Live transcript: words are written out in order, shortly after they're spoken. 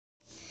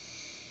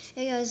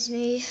Hey guys, it's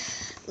me,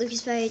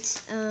 Lucas Bates.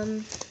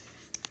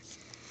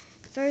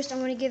 First I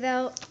want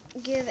to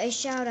give a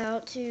shout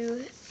out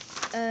to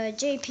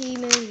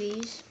JP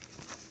Movies.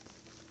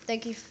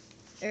 Thank you,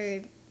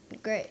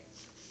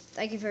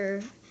 Thank you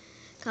for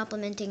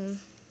complimenting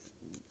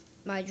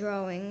my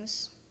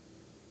drawings.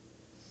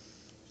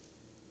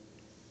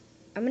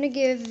 I'm gonna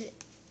give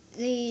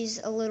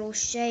these a little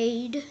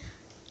shade.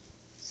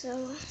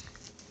 So.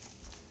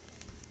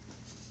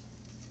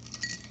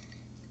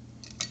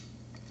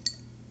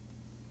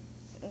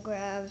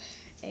 Grab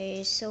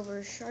a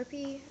silver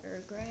Sharpie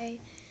or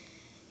gray,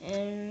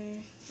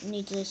 and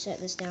need to set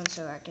this down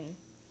so I can.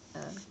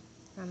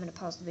 I'm gonna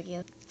pause the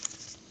video.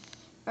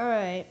 All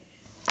right.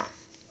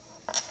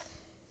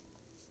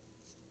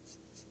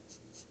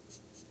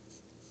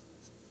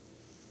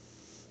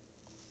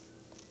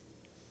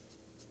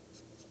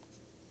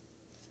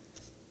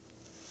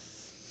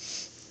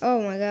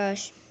 Oh my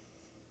gosh.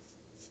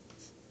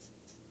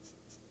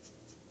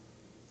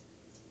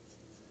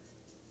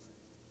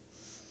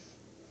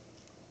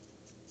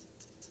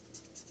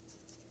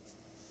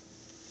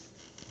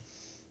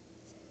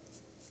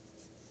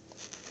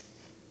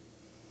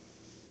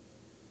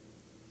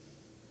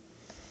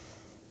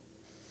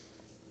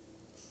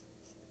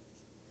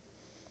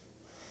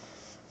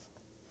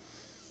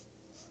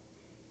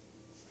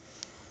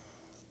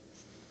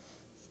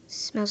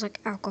 Smells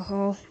like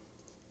alcohol.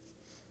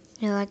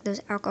 You know, like those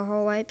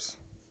alcohol wipes.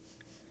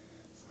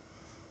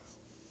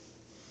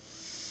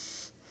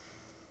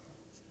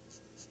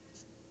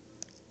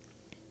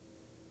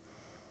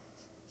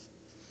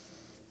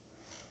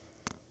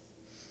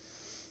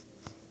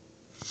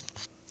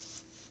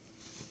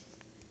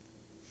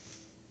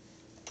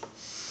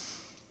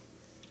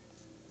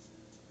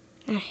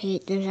 I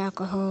hate those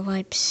alcohol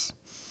wipes.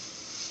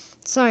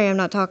 Sorry I'm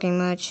not talking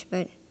much,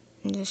 but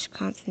I'm just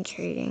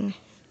concentrating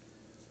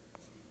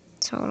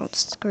so I don't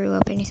screw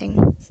up anything.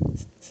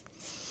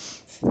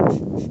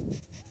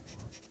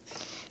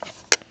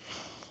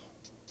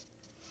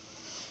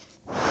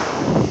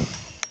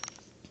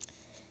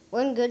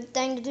 One good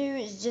thing to do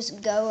is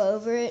just go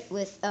over it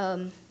with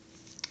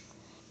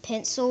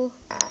pencil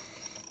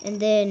and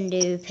then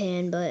do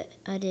pen, but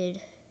I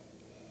did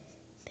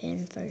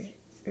pen first.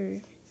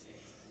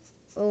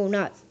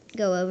 Not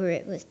go over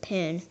it with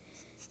pen.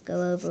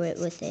 Go over it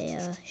with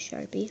a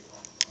Sharpie.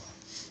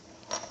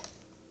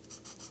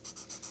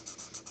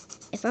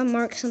 If I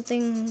mark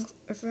something,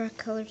 or if I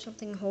color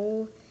something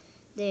whole,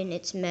 then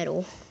it's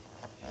metal.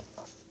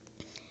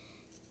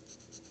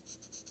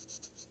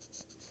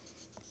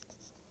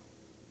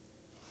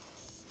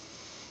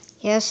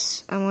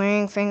 Yes, I'm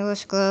wearing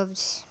fingerless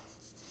gloves.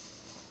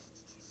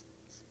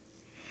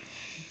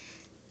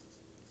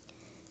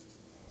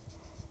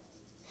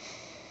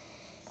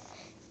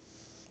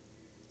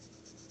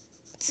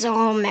 It's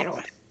all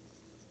metal.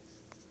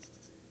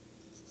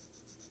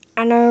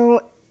 I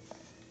know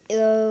it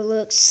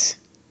looks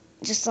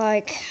just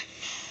like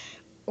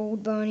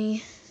old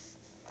Bonnie,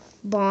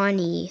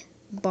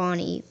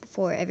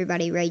 before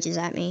everybody rages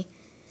at me,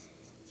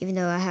 even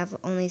though I have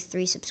only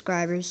 3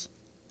 subscribers.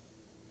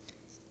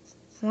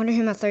 I wonder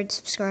who my 3rd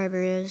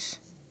subscriber is.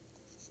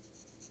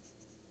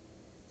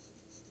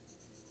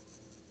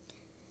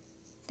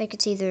 I think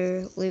it's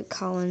either Luke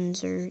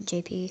Collins or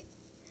JP.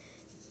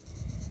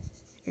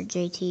 Or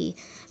JT.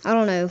 I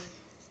don't know.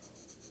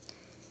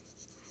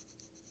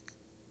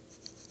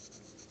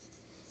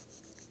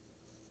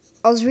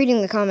 I was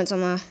reading the comments on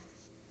my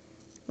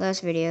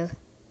last video.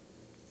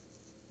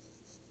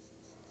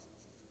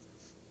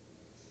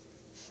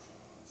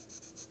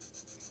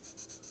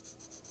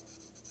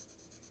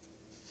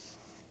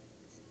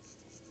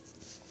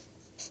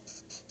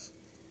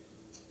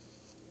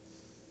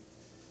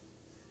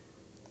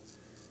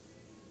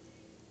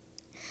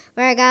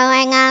 We're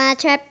going on a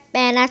trip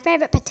in our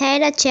favorite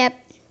potato chip.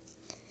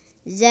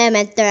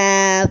 Zooming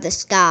through the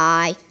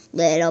sky,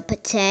 little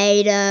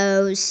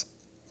potatoes.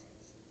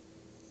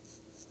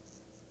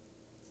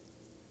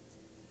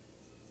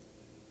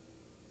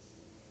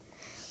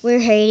 We're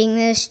hating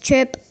this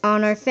trip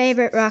on our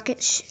favorite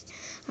rocket ship.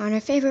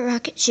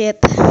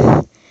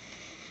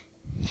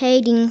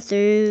 Hating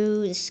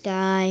through the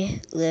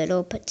sky,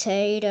 little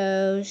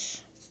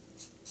potatoes.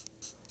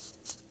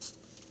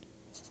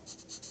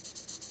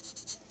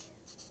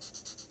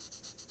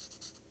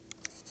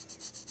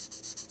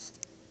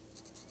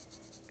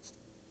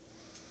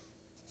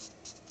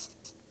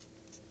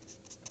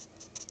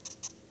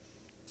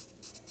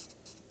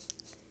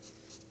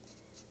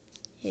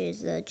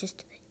 Here's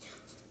just a bit.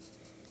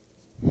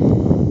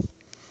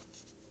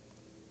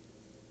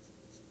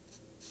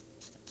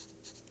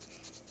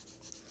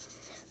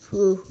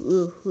 I'm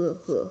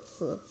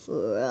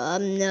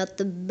not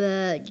the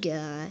bad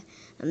guy.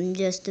 I'm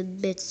just a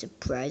bit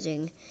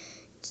surprising.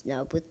 It's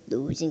not with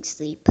losing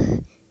sleep.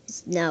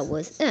 It's not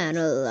with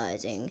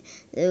analyzing.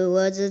 There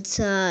was a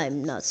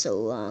time not so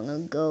long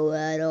ago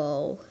at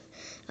all.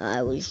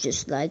 I was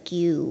just like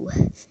you.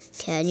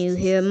 Can you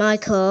hear my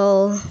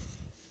call?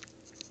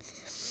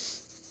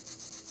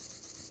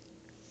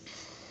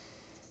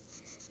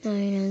 No,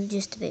 you know,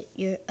 just a bit.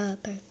 You're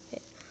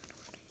perfect.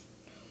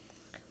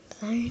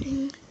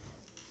 Complaining.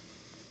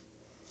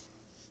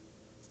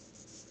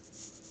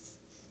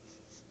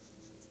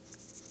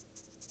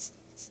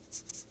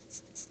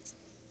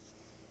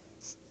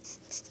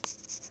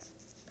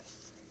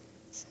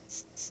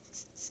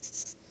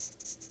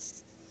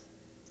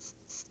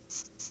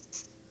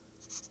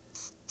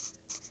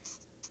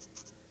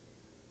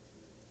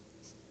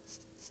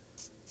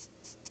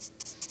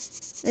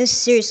 This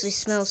seriously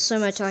smells so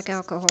much like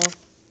alcohol.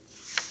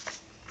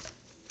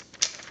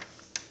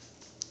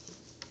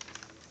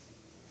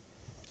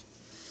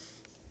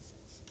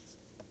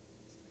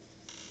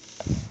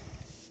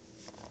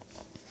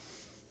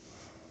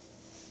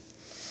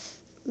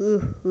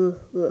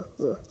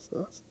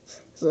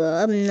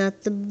 Well, I'm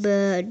not the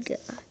bad guy.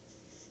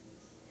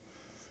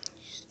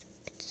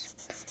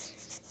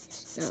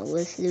 It's not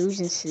worth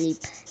losing sleep.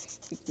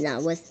 It's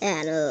not worth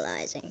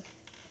analyzing.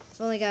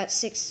 I've only got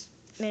 6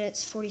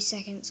 minutes, 40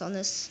 seconds on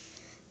this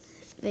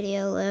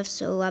video left,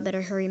 so I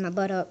better hurry my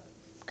butt up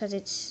because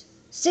it's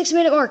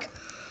 6-minute mark.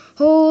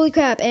 Holy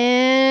crap,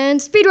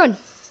 and speed run.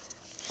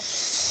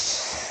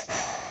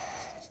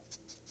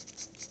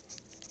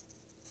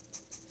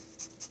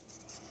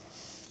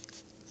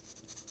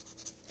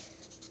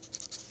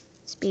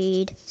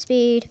 Speed,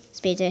 speed,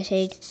 speed,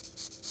 speed.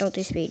 Don't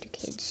do speed,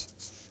 kids.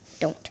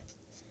 Don't.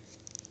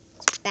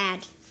 It's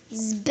bad. This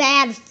is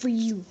bad for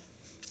you.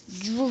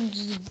 Drugs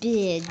is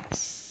bad.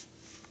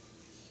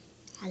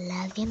 I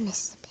love you,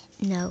 Miss.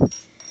 No.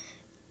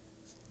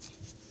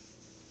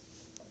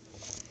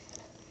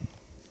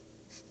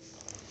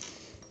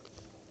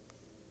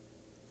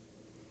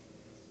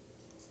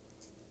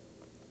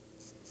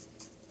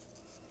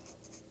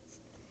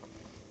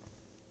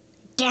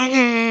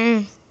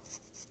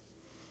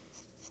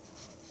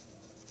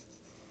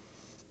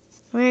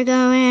 We're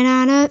going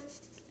on a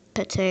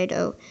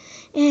potato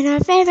in our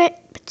favorite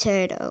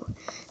potato,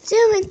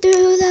 zooming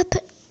through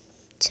the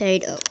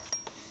potato.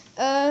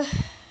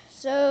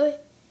 So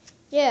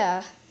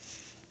yeah.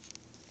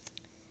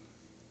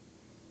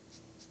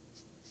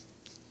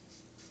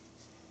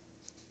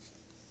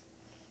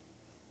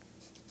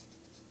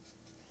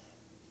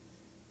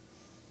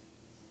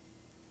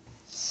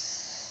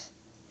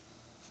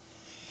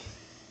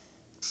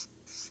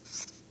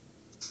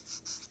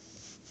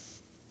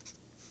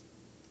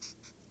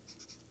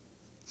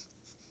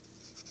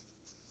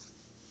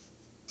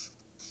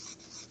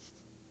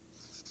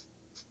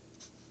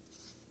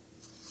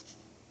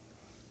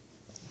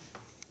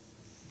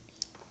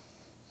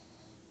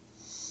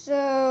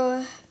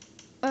 So,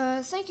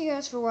 thank you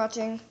guys for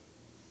watching,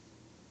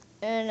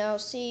 and I'll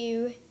see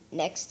you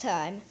next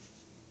time.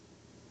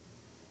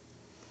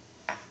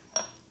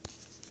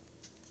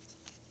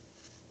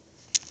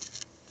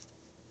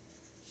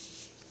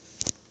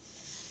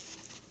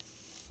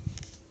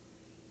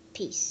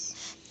 Peace.